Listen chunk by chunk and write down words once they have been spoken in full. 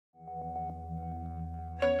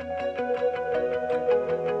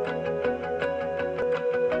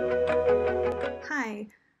Hi,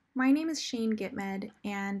 my name is Shane Gitmed,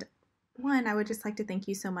 and I would just like to thank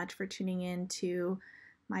you so much for tuning in to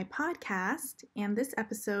my podcast and this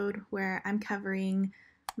episode where I'm covering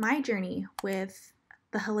my journey with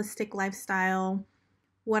the holistic lifestyle,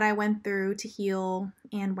 what I went through to heal,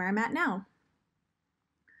 and where I'm at now.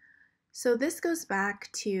 So this goes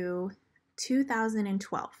back to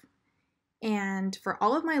 2012, and for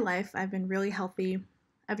all of my life, I've been really healthy.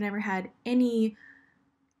 I've never had any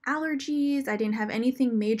allergies. I didn't have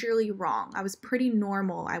anything majorly wrong. I was pretty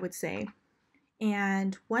normal, I would say.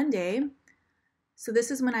 And one day, so this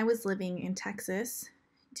is when I was living in Texas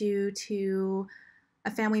due to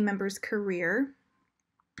a family member's career.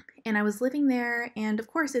 And I was living there, and of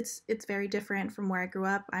course it's very different from where I grew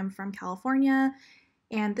up. I'm from California,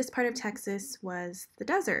 and this part of Texas was the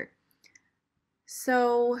desert.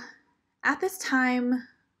 So at this time,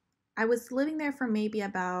 I was living there for maybe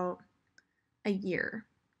about a year.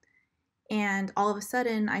 And all of a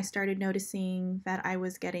sudden, I started noticing that I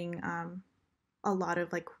was getting a lot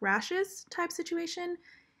of like rashes type situation.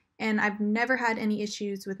 And I've never had any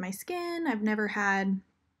issues with my skin. I've never had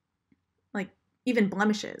like even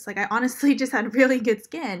blemishes. Like I honestly just had really good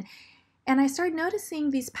skin. And I started noticing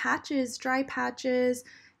these patches, dry patches,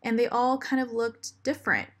 and they all kind of looked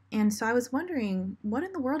different. And so I was wondering, what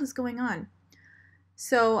in the world is going on?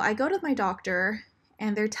 So I go to my doctor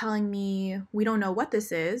and they're telling me, we don't know what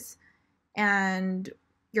this is, and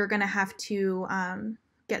you're going to have to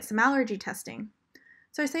get some allergy testing.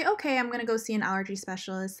 So I say, okay, I'm going to go see an allergy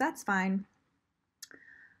specialist. That's fine.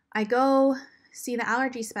 I go see the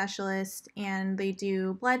allergy specialist and they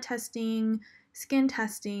do blood testing, skin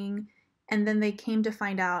testing, and then they came to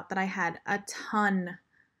find out that I had a ton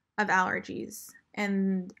of allergies.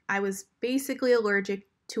 And I was basically allergic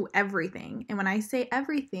to everything. And when I say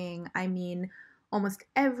everything, I mean almost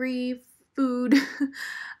every food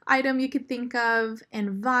item you could think of,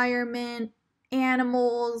 environment,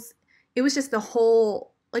 animals. It was just the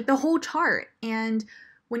whole chart. And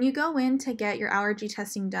when you go in to get your allergy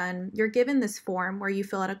testing done, you're given this form where you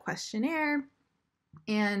fill out a questionnaire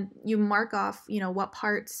and you mark off, what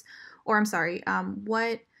parts,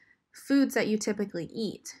 what foods that you typically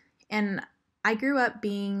eat. And I grew up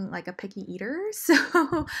being like a picky eater,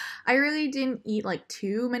 so I really didn't eat like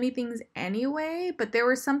too many things anyway, but there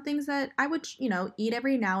were some things that I would, eat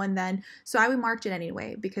every now and then. So I would mark it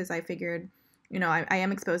anyway because I figured, I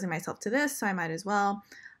am exposing myself to this, so I might as well.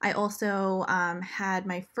 I also had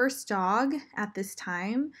my first dog at this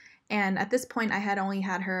time, and at this point I had only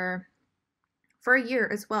had her for a year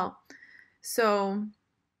as well. So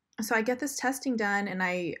I get this testing done and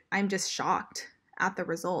I'm just shocked at the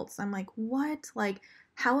results. I'm like, what? Like,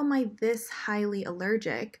 how am I this highly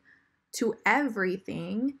allergic to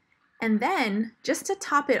everything? And then, just to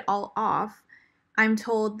top it all off, I'm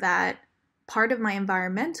told that part of my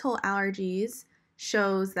environmental allergies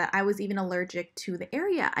shows that I was even allergic to the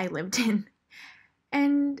area I lived in.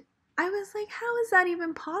 And I was like, how is that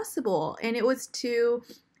even possible? And it was to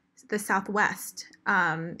the Southwest.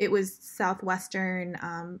 It was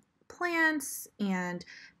Southwestern plants and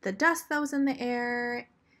the dust that was in the air.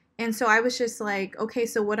 And so I was just like, okay,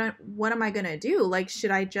 so what am I gonna do? Like, should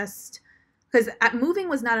I just, because moving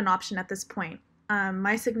was not an option at this point.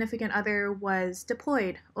 My significant other was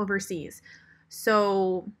deployed overseas.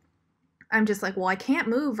 So I'm just like, well, I can't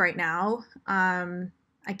move right now.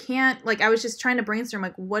 I can't, like, I was just trying to brainstorm,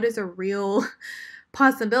 like, what is a real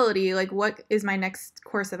possibility? Like, what is my next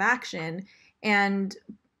course of action? And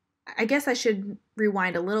I guess I should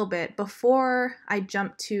rewind a little bit. Before I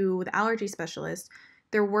jumped to the allergy specialist,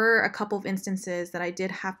 there were a couple of instances that I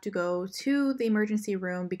did have to go to the emergency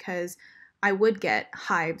room because I would get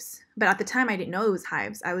hives. But at the time, I didn't know it was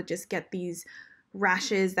hives. I would just get these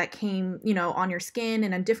rashes that came, on your skin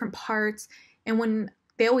and on different parts. And when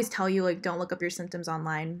they always tell you, like, don't look up your symptoms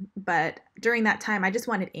online. But during that time, I just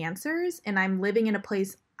wanted answers, and I'm living in a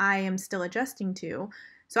place I am still adjusting to.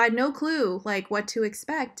 So I had no clue, like, what to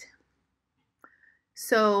expect.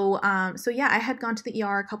 So yeah, I had gone to the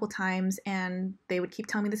ER a couple times, and they would keep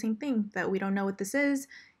telling me the same thing, that we don't know what this is.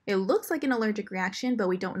 It looks like an allergic reaction, but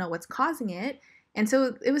we don't know what's causing it. And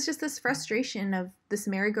so it was just this frustration of this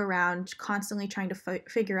merry-go-round, constantly trying to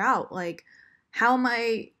figure out, like, how am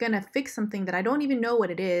I going to fix something that I don't even know what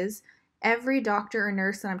it is? Every doctor or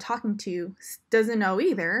nurse that I'm talking to doesn't know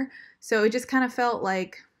either. So it just kind of felt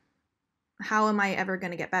like, how am I ever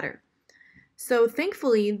going to get better? So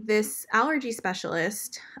thankfully, this allergy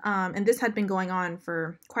specialist, and this had been going on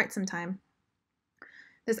for quite some time,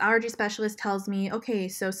 this allergy specialist tells me, okay,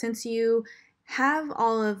 so since you have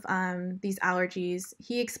all of these allergies.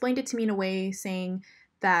 He explained it to me in a way saying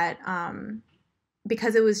that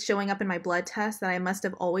because it was showing up in my blood test that I must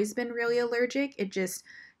have always been really allergic. It just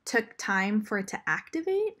took time for it to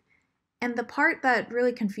activate. And the part that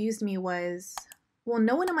really confused me was, well,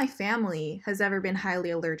 no one in my family has ever been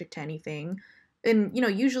highly allergic to anything. And,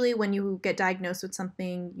 usually when you get diagnosed with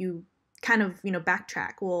something, you kind of,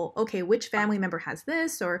 backtrack. Well, okay, which family member has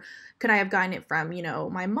this? Or could I have gotten it from,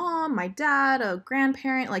 my mom, my dad, a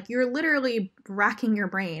grandparent? Like, you're literally racking your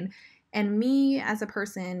brain. And me as a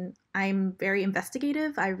person, I'm very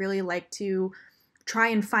investigative. I really like to try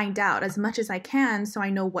and find out as much as I can so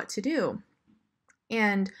I know what to do.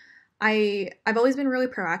 And I've always been really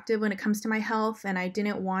proactive when it comes to my health, and I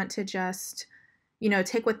didn't want to just,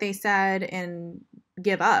 take what they said and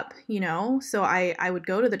give up, So I would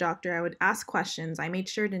go to the doctor, I would ask questions, I made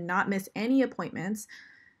sure to not miss any appointments.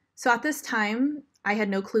 So at this time, I had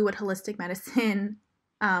no clue what holistic medicine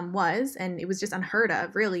was, and it was just unheard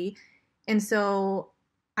of, really. And so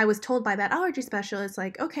I was told by that allergy specialist,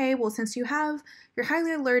 like, okay, well, since you're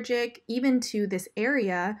highly allergic even to this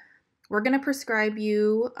area, we're going to prescribe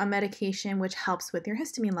you a medication which helps with your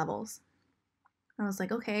histamine levels. I was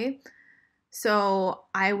like, okay. So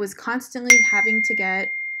I was constantly having to get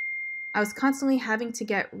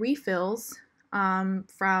refills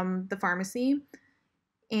from the pharmacy.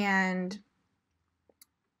 And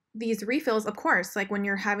these refills, of course, like when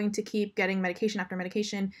you're having to keep getting medication after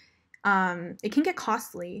medication, it can get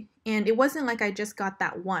costly. And it wasn't like I just got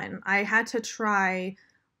that one. I had to try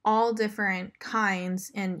all different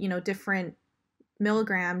kinds and, different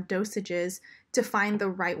milligram dosages to find the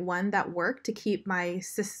right one that worked to keep my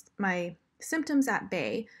symptoms at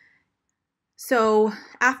bay. So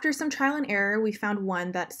after some trial and error, we found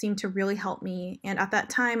one that seemed to really help me. And at that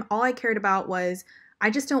time, all I cared about was, I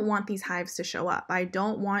just don't want these hives to show up. I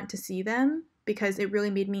don't want to see them because it really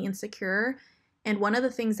made me insecure. And one of the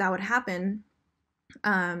things that would happen,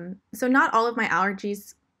 so not all of my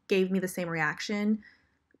allergies gave me the same reaction.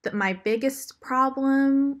 That my biggest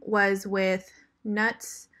problem was with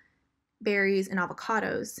nuts, berries, and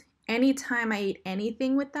avocados. Anytime I ate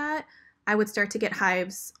anything with that, I would start to get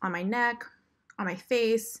hives on my neck, on my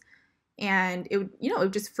face, and it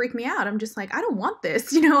would just freak me out. I'm just like, I don't want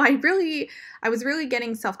this. I was really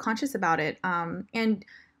getting self-conscious about it. And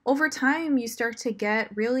over time, you start to get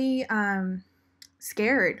really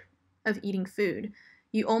scared of eating food.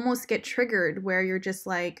 You almost get triggered where you're just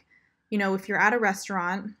like, if you're at a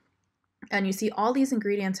restaurant and you see all these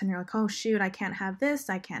ingredients and you're like, oh shoot, I can't have this,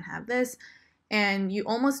 I can't have this. And you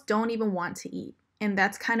almost don't even want to eat. And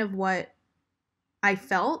that's kind of what I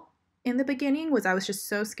felt in the beginning, was I was just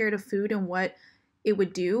so scared of food and what it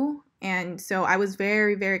would do. And so I was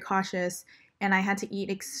very, very cautious, and I had to eat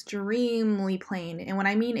extremely plain. And when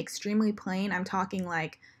I mean extremely plain, I'm talking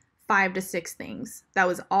like 5 to 6 things. That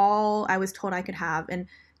was all I was told I could have. And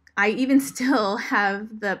I even still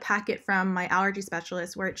have the packet from my allergy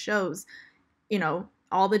specialist where it shows,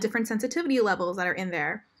 all the different sensitivity levels that are in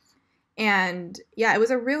there. And yeah, it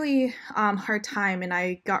was a really hard time, and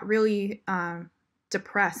I got really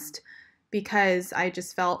depressed because I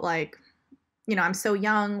just felt like, I'm so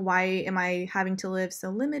young. Why am I having to live so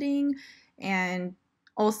limiting? And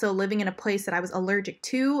also living in a place that I was allergic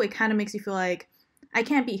to, it kind of makes you feel like I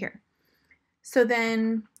can't be here. So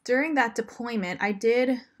then during that deployment, I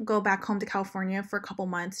did go back home to California for a couple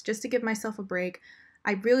months just to give myself a break.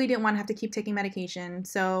 I really didn't want to have to keep taking medication.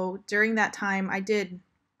 So during that time, I did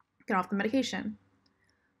get off the medication.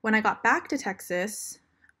 When I got back to Texas,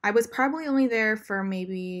 I was probably only there for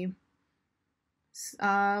maybe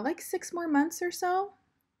like 6 more months or so.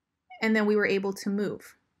 And then we were able to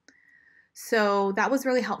move. So that was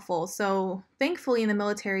really helpful. So thankfully in the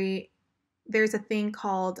military, there's a thing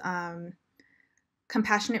called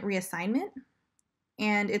compassionate reassignment.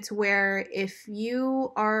 And it's where if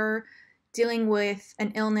you are dealing with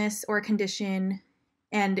an illness or a condition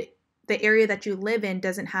and the area that you live in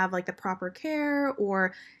doesn't have like the proper care,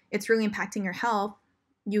 or it's really impacting your health,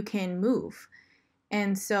 you can move.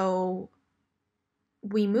 And so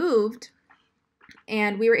we moved,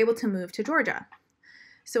 and we were able to move to Georgia.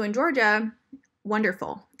 So in Georgia,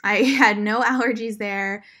 wonderful. I had no allergies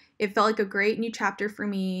there. It felt like a great new chapter for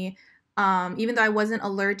me. Even though I wasn't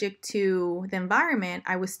allergic to the environment,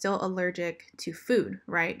 I was still allergic to food,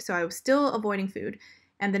 right? So I was still avoiding food.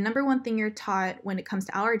 And the number one thing you're taught when it comes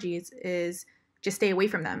to allergies is just stay away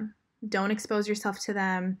from them. Don't expose yourself to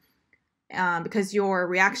them because your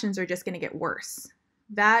reactions are just going to get worse.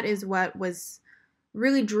 That is what was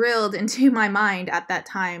really drilled into my mind at that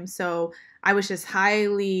time. So I was just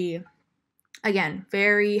very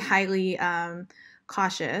highly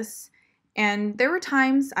cautious. And there were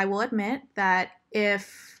times, I will admit, that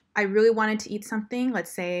if I really wanted to eat something,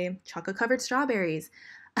 let's say chocolate covered strawberries,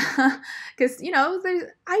 because,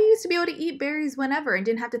 I used to be able to eat berries whenever and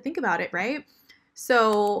didn't have to think about it, right?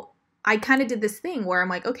 So I kind of did this thing where I'm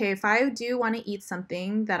like, okay, if I do want to eat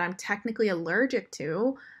something that I'm technically allergic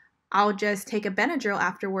to, I'll just take a Benadryl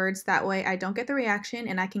afterwards. That way I don't get the reaction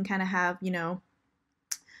and I can kind of have,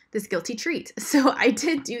 this guilty treat. So I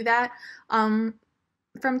did do that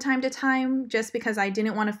from time to time just because I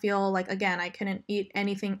didn't want to feel like, again, I couldn't eat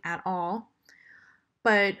anything at all.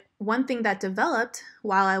 But one thing that developed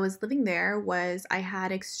while I was living there was I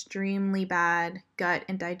had extremely bad gut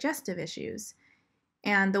and digestive issues.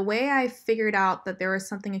 And the way I figured out that there was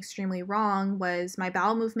something extremely wrong was my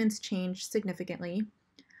bowel movements changed significantly.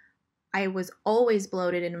 I was always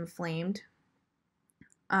bloated and inflamed.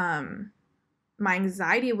 My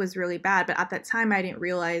anxiety was really bad, but at that time I didn't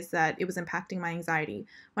realize that it was impacting my anxiety.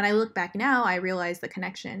 When I look back now, I realize the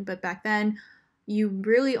connection. But back then, you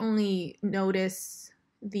really only notice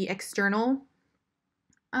the external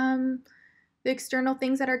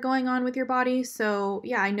things that are going on with your body. So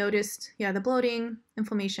yeah, I noticed, the bloating,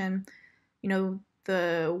 inflammation,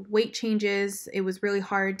 the weight changes. It was really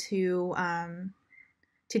hard to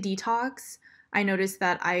detox. I noticed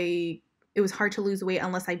that it was hard to lose weight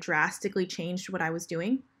unless I drastically changed what I was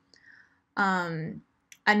doing.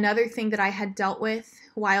 Another thing that I had dealt with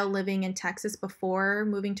while living in Texas before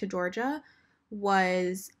moving to Georgia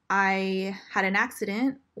was I had an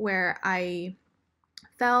accident where I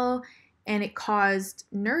fell and it caused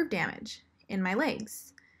nerve damage in my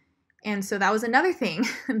legs. And so that was another thing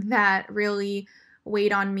that really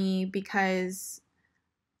weighed on me because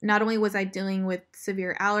not only was I dealing with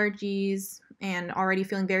severe allergies and already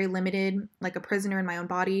feeling very limited, like a prisoner in my own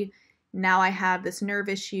body, now I have this nerve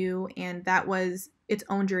issue, and that was its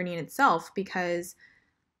own journey in itself because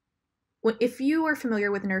if you are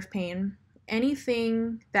familiar with nerve pain,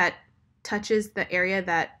 anything that touches the area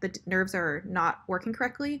that the nerves are not working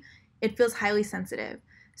correctly, it feels highly sensitive.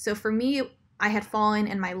 So for me, I had fallen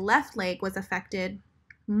and my left leg was affected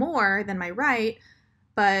more than my right,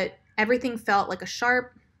 but everything felt like a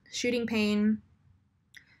sharp shooting pain.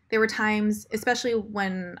 There were times, especially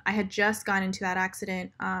when I had just gone into that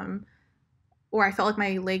accident, where I felt like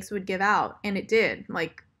my legs would give out, and it did.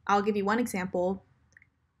 Like, I'll give you one example.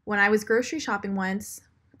 When I was grocery shopping once,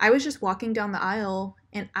 I was just walking down the aisle,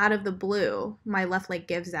 and out of the blue, my left leg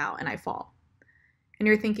gives out and I fall. And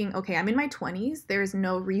you're thinking, okay, I'm in my 20s. There's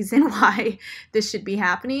no reason why this should be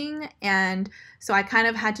happening. And so I kind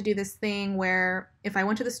of had to do this thing where if I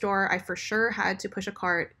went to the store, I for sure had to push a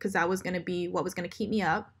cart because that was going to be what was going to keep me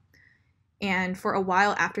up. And for a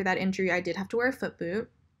while after that injury, I did have to wear a foot boot.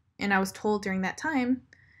 And I was told during that time,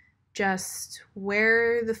 just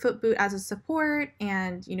wear the foot boot as a support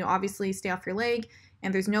and, obviously stay off your leg.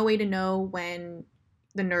 And there's no way to know when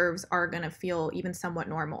the nerves are going to feel even somewhat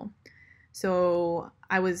normal. So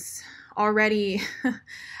I was already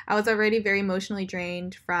very emotionally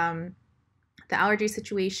drained from the allergy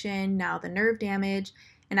situation, now the nerve damage.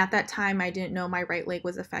 And at that time, I didn't know my right leg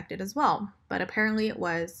was affected as well, but apparently it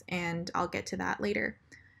was, and I'll get to that later.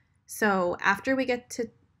 So after we get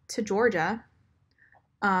to Georgia,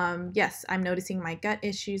 yes, I'm noticing my gut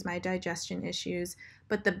issues, my digestion issues,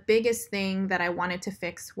 but the biggest thing that I wanted to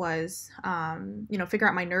fix was, figure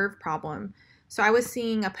out my nerve problem. So I was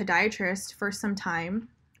seeing a podiatrist for some time,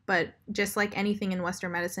 but just like anything in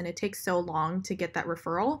Western medicine, it takes so long to get that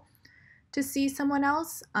referral to see someone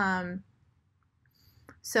else.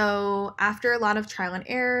 So after a lot of trial and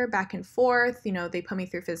error, back and forth, they put me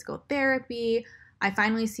through physical therapy. I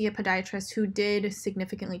finally see a podiatrist who did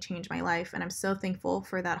significantly change my life, and I'm so thankful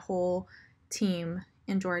for that whole team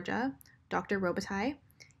in Georgia, Dr. Robitaille.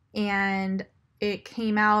 And it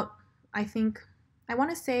came out, I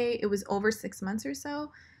want to say it was over 6 months or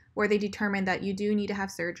so, where they determined that you do need to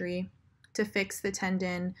have surgery to fix the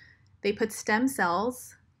tendon. They put stem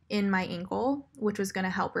cells in my ankle, which was going to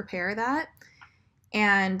help repair that.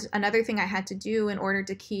 And another thing I had to do in order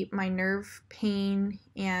to keep my nerve pain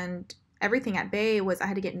and everything at bay was I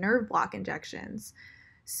had to get nerve block injections.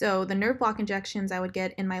 So the nerve block injections I would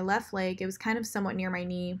get in my left leg, it was kind of somewhat near my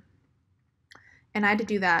knee. And I had to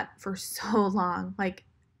do that for so long, like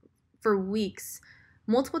for weeks,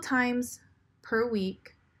 multiple times per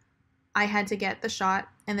week. I had to get the shot,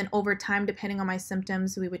 and then over time, depending on my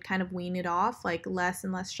symptoms, we would kind of wean it off, like less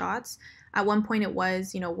and less shots. At one point it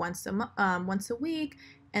was, once a week,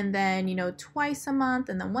 and then, twice a month,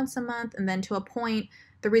 and then once a month, and then to a point,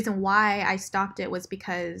 the reason why I stopped it was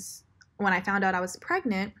because when I found out I was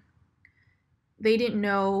pregnant, they didn't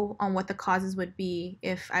know on what the causes would be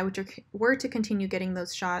if I were to continue getting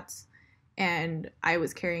those shots. and I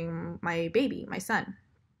was carrying my baby, my son.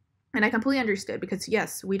 And I completely understood because,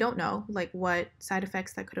 yes, we don't know like what side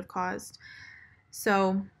effects that could have caused.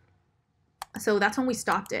 So that's when we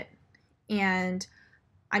stopped it. And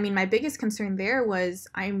I mean, my biggest concern there was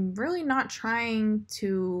I'm really not trying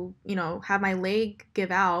to, have my leg give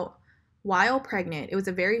out while pregnant. It was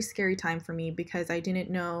a very scary time for me because I didn't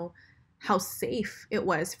know how safe it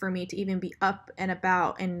was for me to even be up and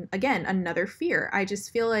about. And again, another fear. I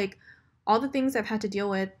just feel like all the things I've had to deal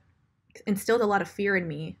with instilled a lot of fear in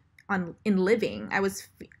me in living. I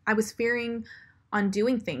was fearing on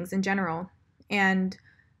doing things in general. And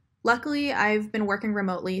luckily, I've been working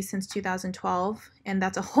remotely since 2012, and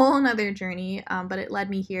that's a whole nother journey, but it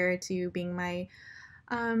led me here to being my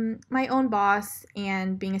own boss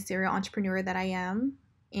and being a serial entrepreneur that I am,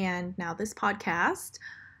 and now this podcast.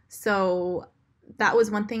 So that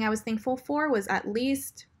was one thing I was thankful for, was at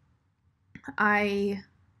least I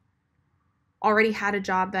already had a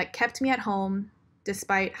job that kept me at home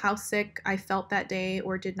despite how sick I felt that day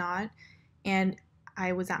or did not, and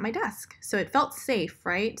I was at my desk. So it felt safe,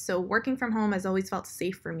 right? So working from home has always felt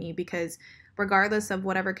safe for me because regardless of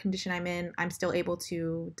whatever condition I'm in, I'm still able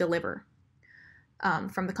to deliver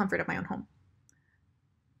from the comfort of my own home.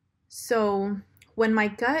 So when my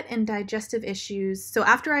gut and digestive issues, so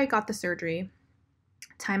after I got the surgery,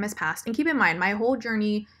 time has passed. And keep in mind, my whole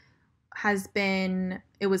journey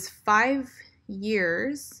it was 5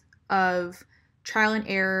 years of trial and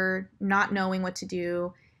error, not knowing what to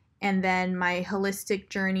do. And then my holistic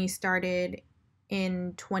journey started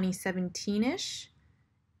in 2017-ish,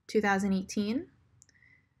 2018.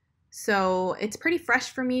 So it's pretty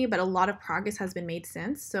fresh for me, but a lot of progress has been made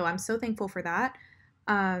since. So I'm so thankful for that.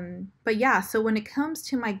 But yeah, so when it comes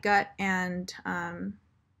to my gut and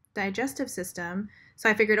digestive system, so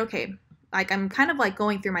I figured, okay, like I'm kind of like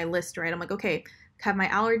going through my list, right? I'm like, okay, have my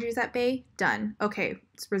allergies at bay? Done. Okay,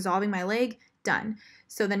 it's resolving my leg? Done.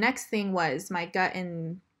 So the next thing was my gut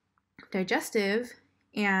and digestive,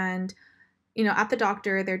 and at the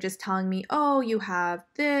doctor they're just telling me, oh, you have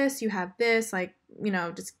this, like,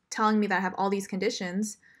 just telling me that I have all these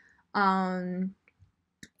conditions, and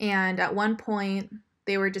at one point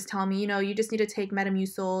they were just telling me, you just need to take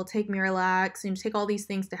Metamucil, take Miralax, and take all these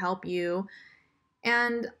things to help you.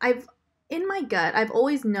 And in my gut, I've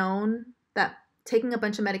always known that taking a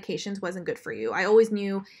bunch of medications wasn't good for you. I always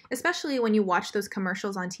knew, especially when you watch those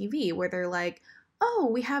commercials on TV where they're like, oh,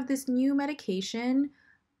 we have this new medication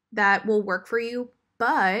that will work for you,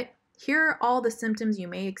 but here are all the symptoms you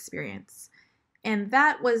may experience. And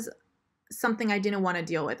that was something I didn't want to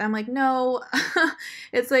deal with. I'm like, no,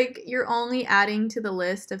 it's like you're only adding to the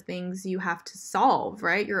list of things you have to solve,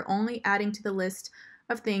 right? You're only adding to the list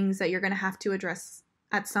of things that you're going to have to address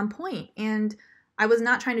at some point. And I was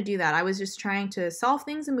not trying to do that. I was just trying to solve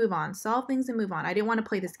things and move on, I didn't want to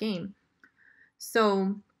play this game.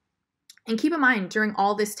 So, and keep in mind, during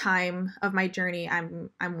all this time of my journey,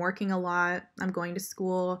 I'm working a lot. I'm going to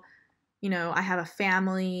school. I have a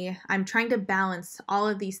family. I'm trying to balance all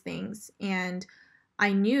of these things. And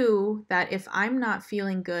I knew that if I'm not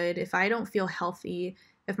feeling good, if I don't feel healthy,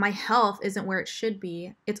 if my health isn't where it should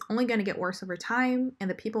be, it's only going to get worse over time. And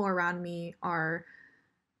the people around me are,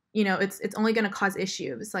 it's only going to cause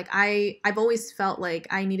issues. Like I've always felt like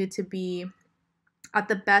I needed to be at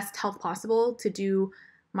the best health possible to do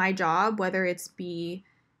my job, whether it's be,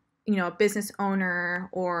 a business owner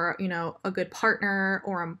or, a good partner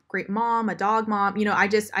or a great mom, a dog mom.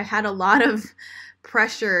 I had a lot of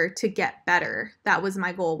pressure to get better. That was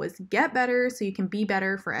my goal, was get better so you can be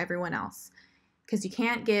better for everyone else, because you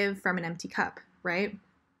can't give from an empty cup, right?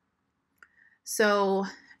 So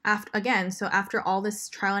after all this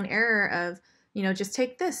trial and error of, just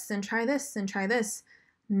take this and try this,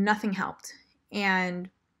 nothing helped. And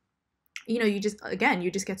you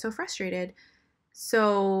just get so frustrated.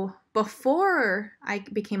 So before I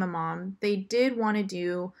became a mom, they did want to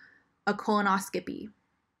do a colonoscopy.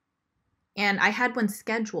 And I had one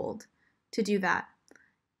scheduled to do that.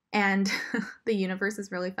 And the universe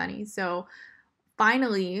is really funny. So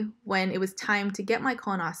finally, when it was time to get my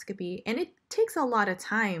colonoscopy, and it takes a lot of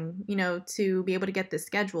time, to be able to get this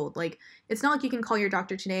scheduled. Like, it's not like you can call your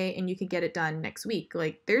doctor today and you can get it done next week.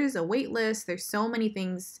 Like, there's a wait list. There's so many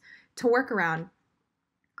things to work around.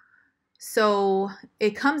 So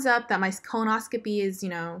it comes up that my colonoscopy is,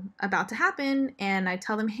 about to happen. And I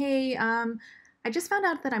tell them, hey, I just found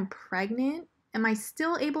out that I'm pregnant. Am I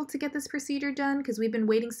still able to get this procedure done? Because we've been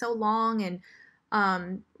waiting so long.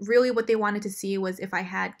 And really what they wanted to see was if I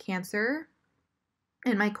had cancer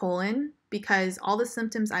in my colon, because all the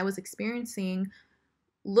symptoms I was experiencing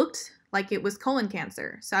looked like it was colon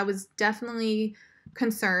cancer. So I was definitely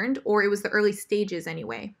concerned, or it was the early stages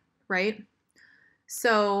anyway, right?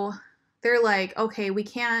 So they're like, okay, we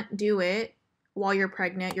can't do it while you're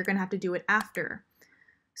pregnant. You're going to have to do it after.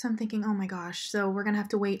 So I'm thinking, oh my gosh, so we're going to have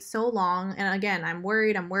to wait so long. And again, I'm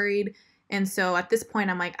worried. And so at this point,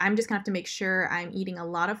 I'm like, I'm just going to have to make sure I'm eating a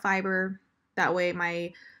lot of fiber. That way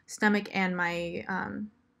my stomach and my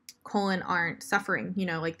colon aren't suffering,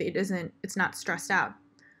 like it's not stressed out.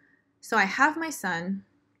 So I have my son,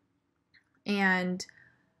 and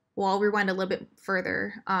while we went a little bit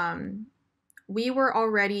further, we were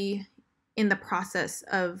already in the process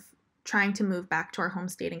of trying to move back to our home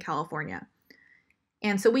state in California.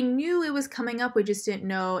 And so we knew it was coming up. We just didn't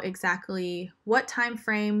know exactly what time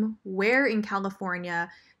frame, where in California,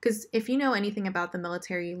 because if you know anything about the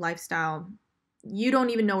military lifestyle, you don't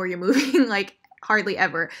even know where you're moving, like hardly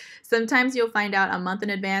ever. Sometimes you'll find out a month in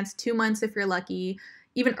advance, 2 months if you're lucky,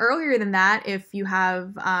 even earlier than that if you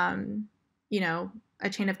have, a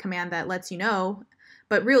chain of command that lets you know.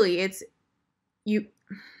 But really,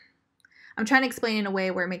 I'm trying to explain in a way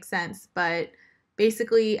where it makes sense, but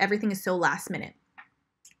basically everything is so last minute.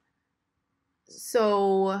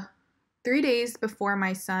 So 3 days before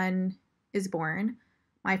my son is born,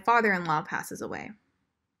 my father-in-law passes away.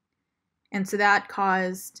 And so that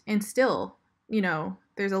caused, and still,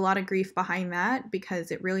 there's a lot of grief behind that because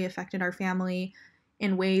it really affected our family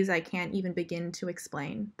in ways I can't even begin to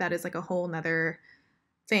explain. That is like a whole nother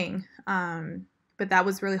thing. But that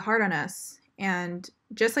was really hard on us. And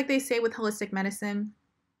just like they say with holistic medicine,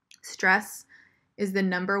 stress is the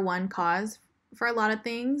number one cause for a lot of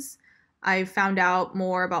things. I found out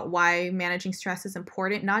more about why managing stress is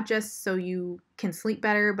important, not just so you can sleep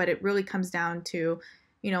better, but it really comes down to,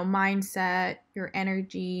 mindset, your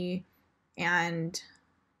energy, and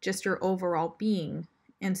just your overall being.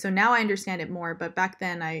 And so now I understand it more, but back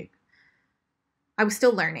then I was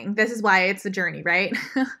still learning. This is why it's a journey, right?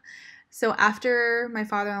 So after my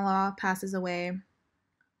father-in-law passes away,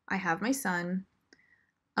 I have my son.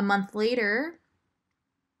 A month later,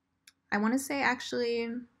 I want to say actually,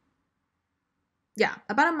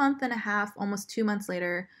 about a month and a half, almost 2 months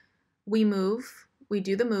later, we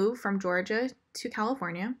do the move from Georgia to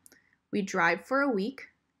California. We drive for a week,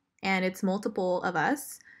 and it's multiple of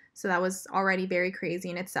us. So that was already very crazy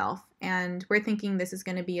in itself. And we're thinking this is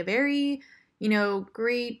going to be a very,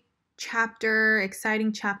 great chapter,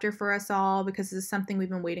 exciting chapter for us all because this is something we've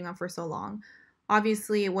been waiting on for so long.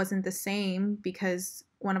 Obviously, it wasn't the same because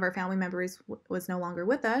one of our family members was no longer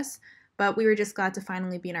with us, but we were just glad to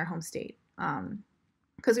finally be in our home state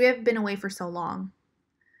because we have been away for so long.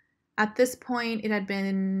 At this point, it had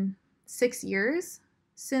been 6 years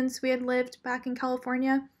since we had lived back in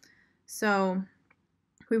California. So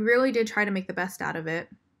we really did try to make the best out of it.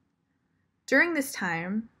 During this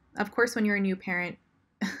time, of course, when you're a new parent,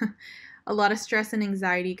 a lot of stress and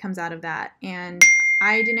anxiety comes out of that. And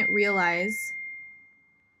I didn't realize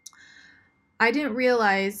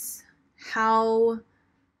how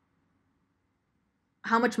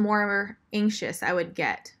much more anxious I would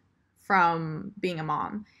get from being a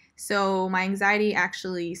mom. So my anxiety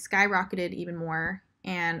actually skyrocketed even more,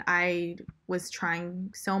 and I was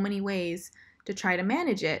trying so many ways to try to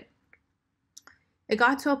manage it. It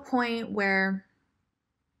got to a point where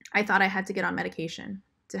I thought I had to get on medication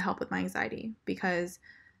to help with my anxiety because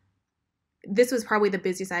this was probably the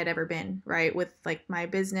busiest I had ever been, right? With like my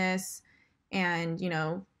business and,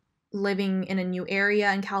 living in a new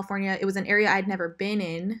area in California. It was an area I'd never been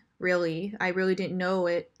in, really. I really didn't know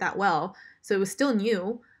it that well. So it was still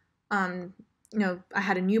new. I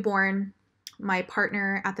had a newborn. My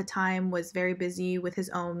partner at the time was very busy with his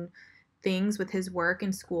own things, with his work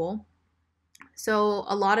and school. So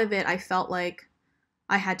a lot of it I felt like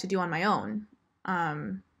I had to do on my own.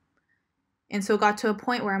 And so it got to a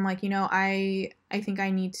point where I'm like, I think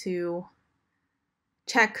I need to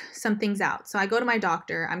check some things out. So I go to my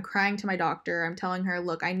doctor. I'm crying to my doctor. I'm telling her,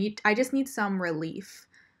 look, I just need some relief.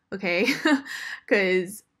 Okay.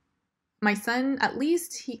 Because my son, at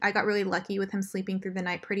least I got really lucky with him sleeping through the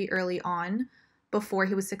night pretty early on. Before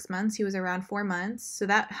he was 6 months, he was around 4 months. So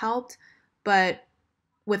that helped. But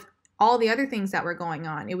with all the other things that were going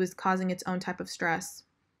on, it was causing its own type of stress.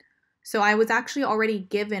 So I was actually already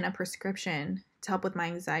given a prescription to help with my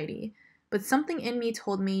anxiety. But something in me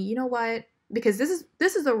told me, you know what? Because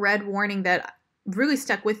this is a red warning that really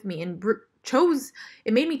stuck with me and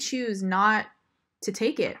it made me choose not to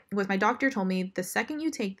take it. Because my doctor told me the second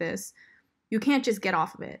you take this, you can't just get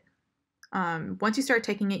off of it. Once you start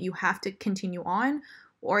taking it, you have to continue on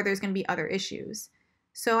or there's going to be other issues.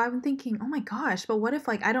 So I'm thinking, oh my gosh, but what if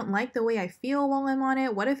I don't like the way I feel while I'm on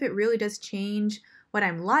it? What if it really does change what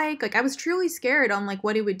I'm like? I was truly scared on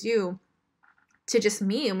what it would do. to just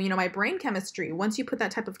me, you know, my brain chemistry once you put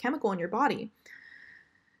that type of chemical in your body.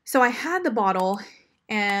 So I had the bottle,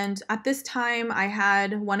 and at this time I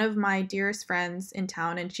had one of my dearest friends in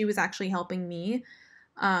town, and she was actually helping me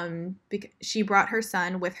because she brought her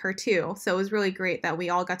son with her too. So it was really great that we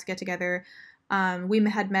all got to get together. We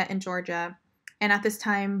had met in Georgia, and at this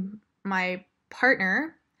time my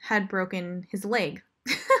partner had broken his leg.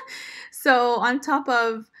 So on top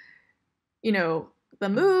of, you know, the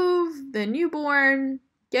move, the newborn,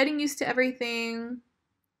 getting used to everything,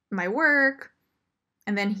 my work,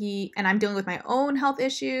 and then I'm dealing with my own health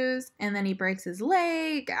issues, and then he breaks his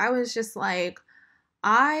leg. I was just like,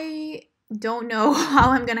 I don't know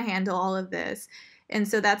how I'm going to handle all of this. And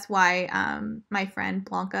so that's why my friend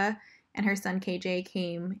Blanca and her son KJ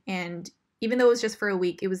came. And even though it was just for a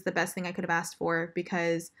week, it was the best thing I could have asked for,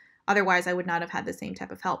 because otherwise I would not have had the same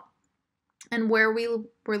type of help. And where we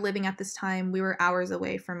were living at this time, we were hours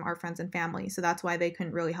away from our friends and family. So that's why they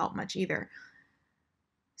couldn't really help much either.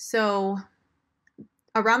 So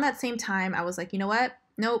around that same time, I was like, you know what?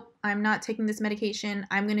 Nope, I'm not taking this medication.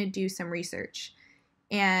 I'm going to do some research.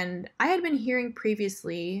 And I had been hearing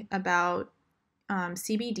previously about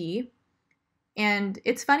CBD. And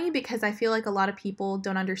it's funny because I feel like a lot of people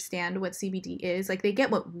don't understand what CBD is. Like, they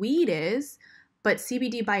get what weed is, but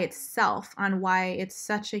CBD by itself, on why it's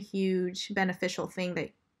such a huge beneficial thing that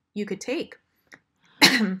you could take.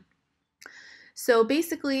 So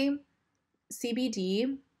basically,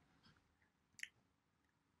 CBD,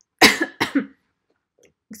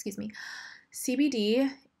 excuse me,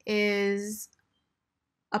 CBD is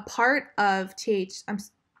a part of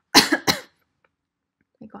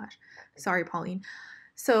my gosh, sorry, Pauline.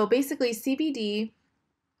 So basically, CBD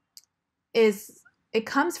it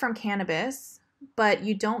comes from cannabis, but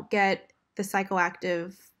you don't get the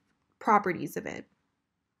psychoactive properties of it.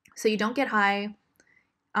 So you don't get high.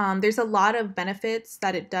 There's a lot of benefits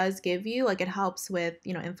that it does give you. Like, it helps with,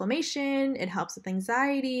 you know, inflammation. It helps with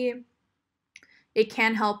anxiety. It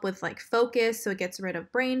can help with like focus. So it gets rid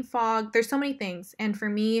of brain fog. There's so many things. And for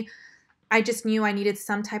me, I just knew I needed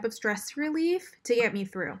some type of stress relief to get me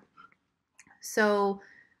through. So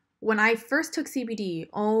when I first took CBD,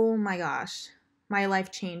 oh my gosh, my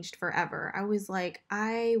life changed forever. I was like,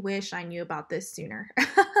 I wish I knew about this sooner.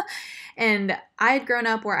 And I had grown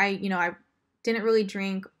up where I didn't really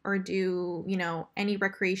drink or do, any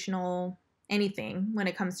recreational anything when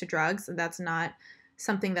it comes to drugs. That's not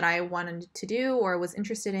something that I wanted to do or was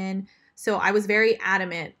interested in. So I was very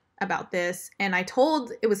adamant about this. And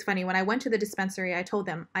it was funny, when I went to the dispensary, I told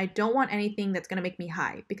them, I don't want anything that's going to make me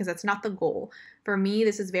high, because that's not the goal. For me,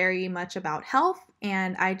 this is very much about health,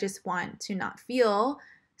 and I just want to not feel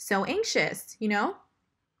so anxious,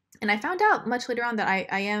 And I found out much later on that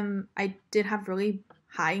I did have really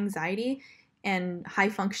high anxiety and high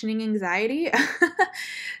functioning anxiety.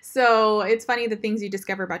 So it's funny the things you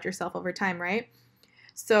discover about yourself over time, right?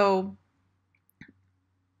 So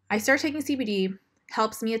I started taking CBD,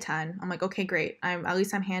 helps me a ton. I'm like, okay, great. At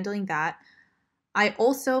least I'm handling that. I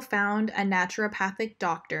also found a naturopathic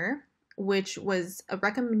doctor, which was a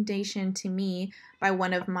recommendation to me by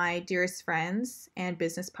one of my dearest friends and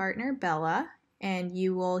business partner, Bella. And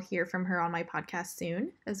you will hear from her on my podcast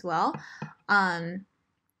soon as well.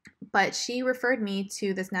 But she referred me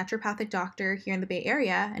to this naturopathic doctor here in the Bay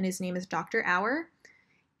Area, and his name is Dr. Auer.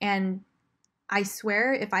 And I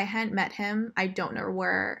swear, if I hadn't met him, I don't know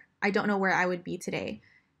where I would be today.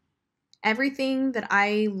 Everything that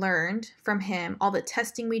I learned from him, all the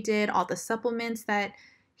testing we did, all the supplements that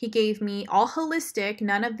he gave me, all holistic.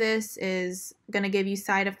 None of this is going to give you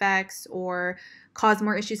side effects or cause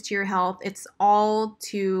more issues to your health. It's all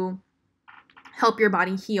to help your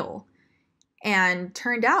body heal. And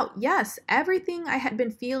turned out, yes, everything I had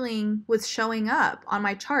been feeling was showing up on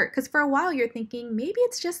my chart. Because for a while you're thinking, maybe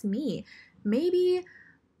it's just me. Maybe,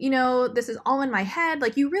 this is all in my head.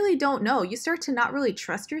 Like, you really don't know. You start to not really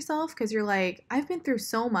trust yourself, because you're like, I've been through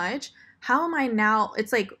so much. How am I now?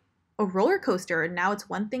 It's like a roller coaster. And now it's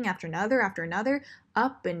one thing after another,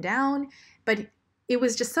 up and down. But it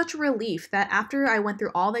was just such a relief that after I went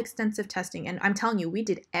through all the extensive testing, and I'm telling you, we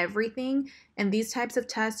did everything. And these types of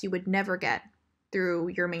tests you would never get through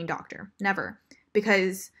your main doctor. Never.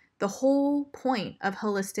 Because the whole point of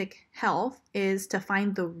holistic health is to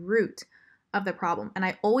find the root of the problem. And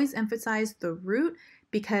I always emphasize the root,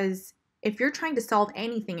 because if you're trying to solve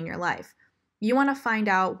anything in your life, you want to find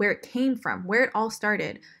out where it came from, where it all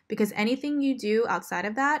started. Because anything you do outside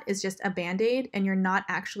of that is just a Band-Aid, and you're not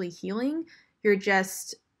actually healing. You're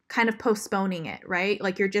just kind of postponing it, right?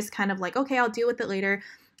 Like, you're just kind of like, okay, I'll deal with it later.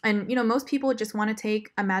 And, most people just want to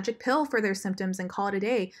take a magic pill for their symptoms and call it a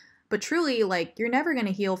day. But truly, like, you're never going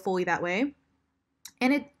to heal fully that way.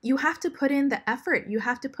 And you have to put in the effort. You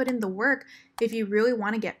have to put in the work if you really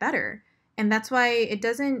want to get better. And that's why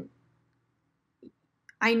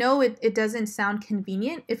I know it doesn't sound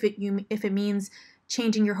convenient if it means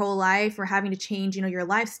changing your whole life or having to change, your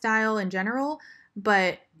lifestyle in general.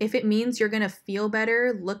 But if it means you're going to feel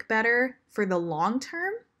better, look better for the long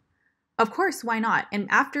term, of course, why not? And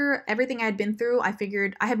after everything I had been through, I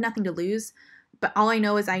figured I have nothing to lose, but all I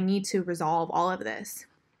know is I need to resolve all of this.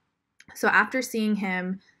 So after seeing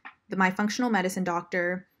him, my functional medicine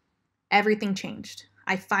doctor, everything changed.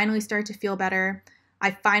 I finally started to feel better.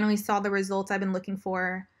 I finally saw the results I've been looking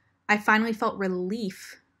for. I finally felt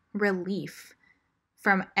relief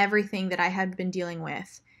from everything that I had been dealing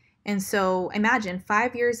with. And so imagine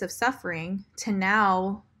 5 years of suffering to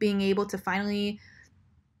now being able to finally,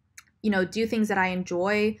 do things that I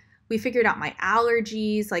enjoy. We figured out my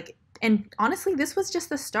allergies, and honestly, this was just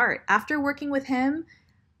the start. After working with him,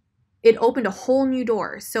 it opened a whole new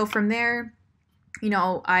door. So from there,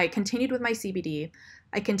 I continued with my CBD.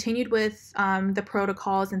 I continued with the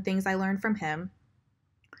protocols and things I learned from him.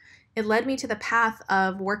 It led me to the path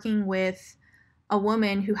of working with a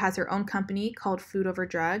woman who has her own company called Food Over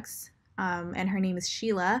Drugs, and her name is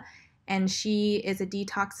Sheila, and she is a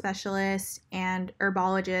detox specialist and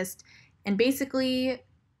herbologist. And basically,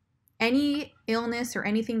 any illness or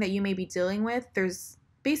anything that you may be dealing with, there's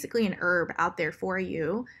basically an herb out there for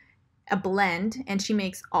you, a blend, and she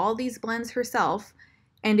makes all these blends herself,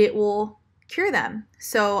 and it will cure them.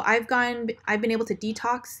 So I've been able to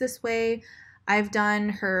detox this way. I've done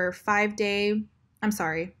her 10-day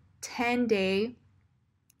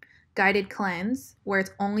guided cleanse where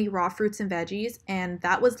it's only raw fruits and veggies, and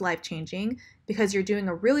that was life-changing because you're doing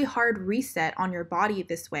a really hard reset on your body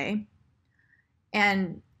this way.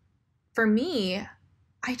 And for me,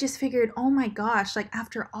 I just figured, oh my gosh,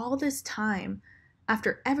 after all this time,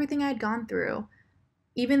 after everything I'd gone through,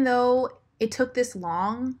 even though it took this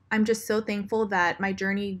long, I'm just so thankful that my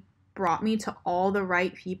journey brought me to all the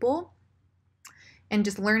right people and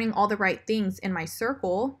just learning all the right things in my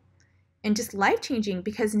circle, and just life-changing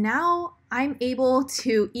because now I'm able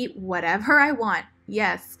to eat whatever I want.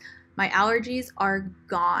 Yes, my allergies are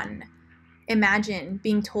gone. Imagine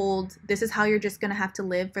being told this is how you're just going to have to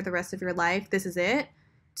live for the rest of your life. This is it,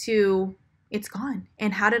 to it's gone.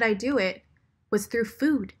 And how did I do it? Was through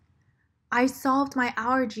food. I solved my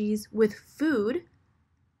allergies with food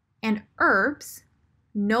and herbs,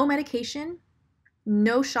 no medication,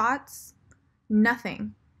 no shots,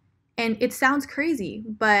 nothing. And it sounds crazy,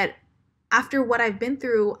 but after what I've been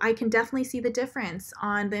through, I can definitely see the difference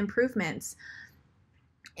on the improvements.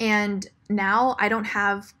 And now I don't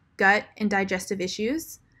have gut and digestive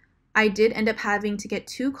issues. I did end up having to get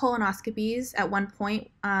 2 colonoscopies at one point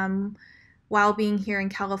while being here in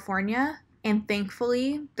California. And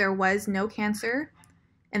thankfully, there was no cancer.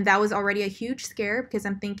 And that was already a huge scare because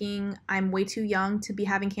I'm thinking I'm way too young to be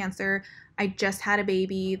having cancer. I just had a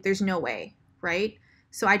baby. There's no way, right?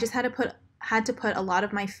 So I just had to put a lot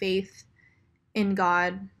of my faith in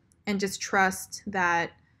God and just trust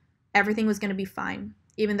that everything was going to be fine.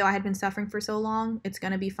 Even though I had been suffering for so long, it's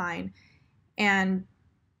going to be fine. And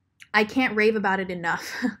I can't rave about it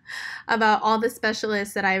enough about all the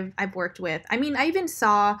specialists that I've worked with. I mean, I even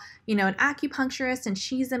saw, an acupuncturist, and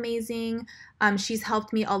she's amazing. She's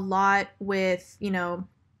helped me a lot with,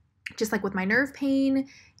 just with my nerve pain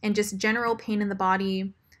and just general pain in the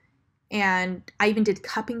body. And I even did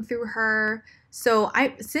cupping through her. So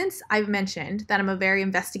since I've mentioned that I'm a very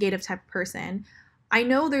investigative type of person, I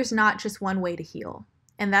know there's not just one way to heal.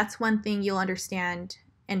 And that's one thing you'll understand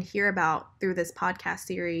and hear about through this podcast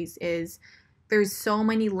series is there's so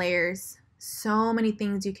many layers, so many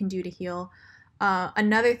things you can do to heal.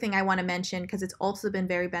 Another thing I want to mention, because it's also been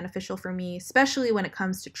very beneficial for me, especially when it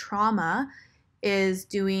comes to trauma, is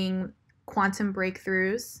doing quantum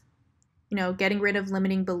breakthroughs, getting rid of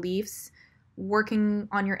limiting beliefs, working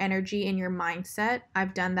on your energy and your mindset.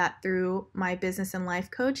 I've done that through my business and life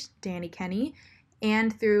coach, Danny Kenny,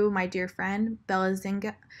 and through my dear friend, Bella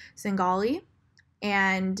Zingali.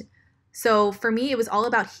 And so for me, it was all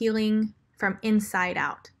about healing from inside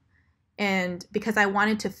out. And because I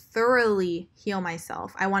wanted to thoroughly heal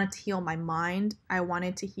myself, I wanted to heal my mind. I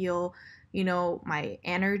wanted to heal, my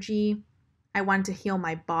energy. I wanted to heal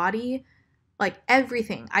my body,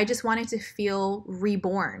 everything. I just wanted to feel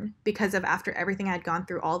reborn because of after everything I'd gone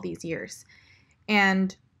through all these years.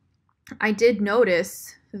 And I did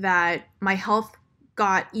notice that my health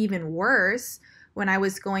got even worse when I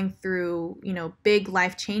was going through, big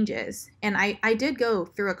life changes. And I did go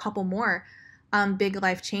through a couple more big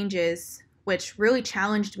life changes, which really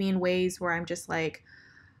challenged me in ways where I'm just like,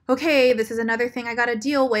 okay, this is another thing I got to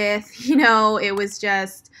deal with. You know, it was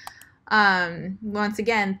just, once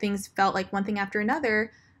again, things felt like one thing after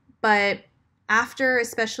another. But after,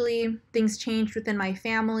 especially, things changed within my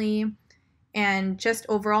family and just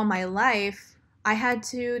overall my life, I had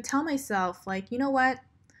to tell myself, like, you know what?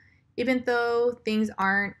 Even though things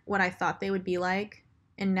aren't what I thought they would be like,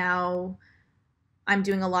 and now I'm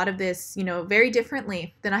doing a lot of this, you know, very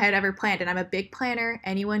differently than I had ever planned. And I'm a big planner.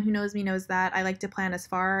 Anyone who knows me knows that. I like to plan as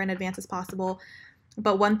far in advance as possible.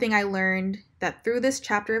 But one thing I learned that through this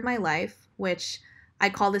chapter of my life, which I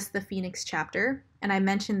call this the Phoenix chapter, and I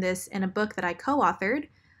mentioned this in a book that I co-authored,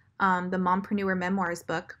 the Mompreneur Memoirs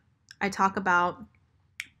book. I talk about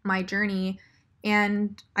my journey,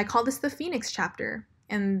 and I call this the Phoenix chapter.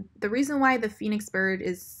 And the reason why the Phoenix bird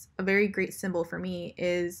is a very great symbol for me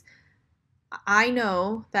is I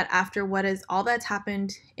know that after what is all that's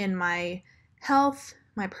happened in my health,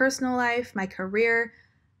 my personal life, my career,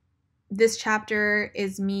 this chapter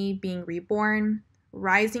is me being reborn,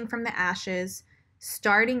 rising from the ashes,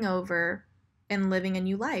 starting over, and living a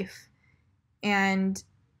new life. And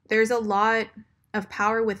there's a lot of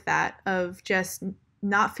power with that, of just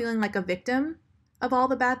not feeling like a victim of all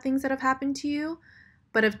the bad things that have happened to you,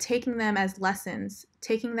 but of taking them as lessons,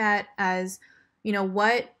 taking that as, you know,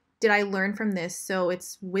 what did I learn from this? So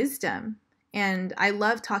it's wisdom. And I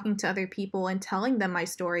love talking to other people and telling them my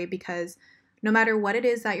story, because no matter what it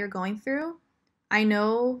is that you're going through, I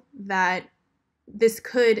know that this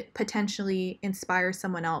could potentially inspire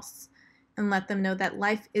someone else and let them know that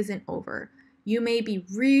life isn't over. You may be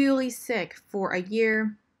really sick for a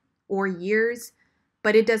year or years,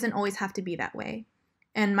 but it doesn't always have to be that way.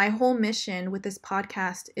 And my whole mission with this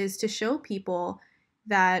podcast is to show people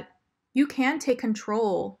that you can take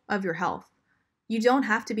control of your health. You don't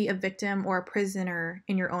have to be a victim or a prisoner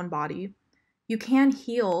in your own body. You can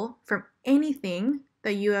heal from anything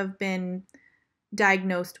that you have been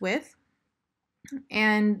diagnosed with.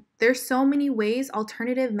 And there's so many ways,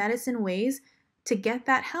 alternative medicine ways, to get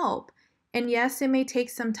that help. And yes, it may take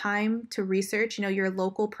some time to research, you know, your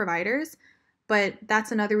local providers, but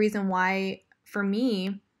that's another reason why, for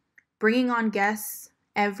me, bringing on guests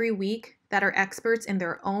every week that are experts in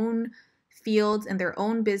their own fields and their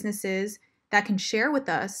own businesses that can share with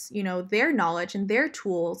us, you know, their knowledge and their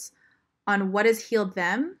tools on what has healed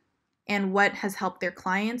them and what has helped their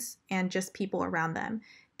clients and just people around them.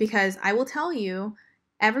 Because I will tell you,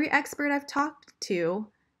 every expert I've talked to,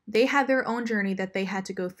 they had their own journey that they had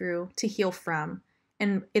to go through to heal from.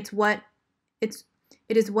 And it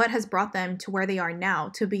is what has brought them to where they are now,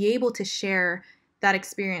 to be able to share that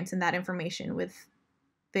experience and that information with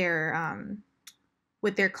their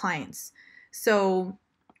clients. So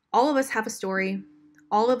all of us have a story.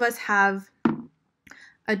 All of us have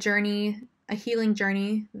a journey, a healing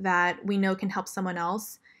journey that we know can help someone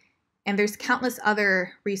else. And there's countless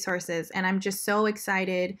other resources. And I'm just so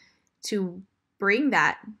excited to bring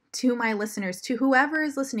that to my listeners, to whoever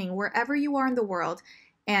is listening, wherever you are in the world.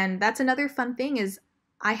 And that's another fun thing, is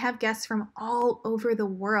I have guests from all over the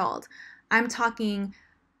world. I'm talking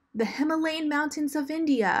the Himalayan mountains of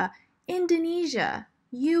India, Indonesia,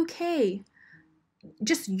 UK,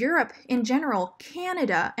 just Europe in general,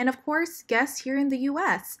 Canada, and of course, guests here in the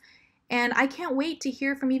US. And I can't wait to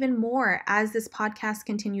hear from even more as this podcast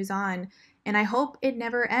continues on. And I hope it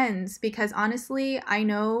never ends, because honestly, I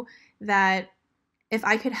know that if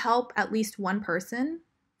I could help at least one person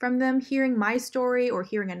from them hearing my story or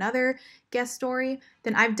hearing another guest story,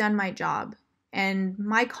 then I've done my job. And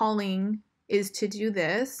my calling is to do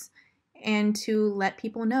this and to let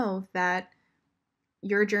people know that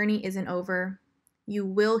your journey isn't over. You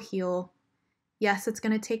will heal. Yes, it's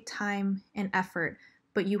going to take time and effort,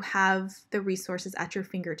 but you have the resources at your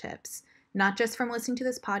fingertips, not just from listening to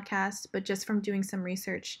this podcast, but just from doing some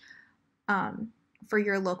research for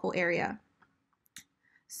your local area.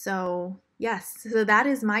 So yes, so that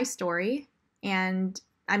is my story. And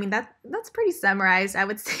I mean, that's pretty summarized, I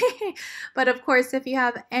would say. But of course, if you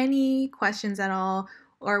have any questions at all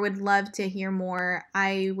or would love to hear more,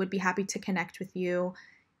 I would be happy to connect with you.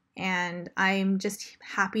 And I'm just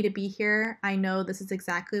happy to be here. I know this is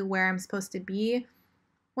exactly where I'm supposed to be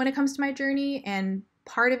when it comes to my journey. And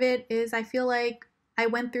part of it is I feel like I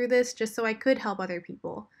went through this just so I could help other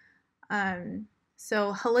people.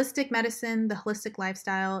 So holistic medicine, the holistic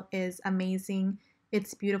lifestyle is amazing.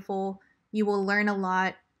 It's beautiful. You will learn a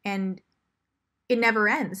lot, and it never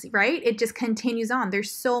ends, right? It just continues on.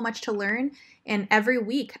 There's so much to learn. And every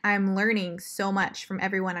week I'm learning so much from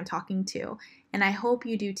everyone I'm talking to. And I hope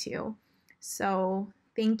you do too. So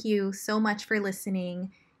thank you so much for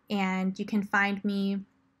listening. And you can find me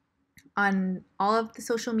on all of the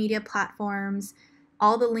social media platforms,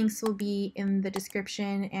 All the links will be in the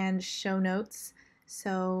description and show notes.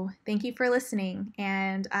 So thank you for listening,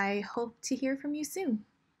 and I hope to hear from you soon.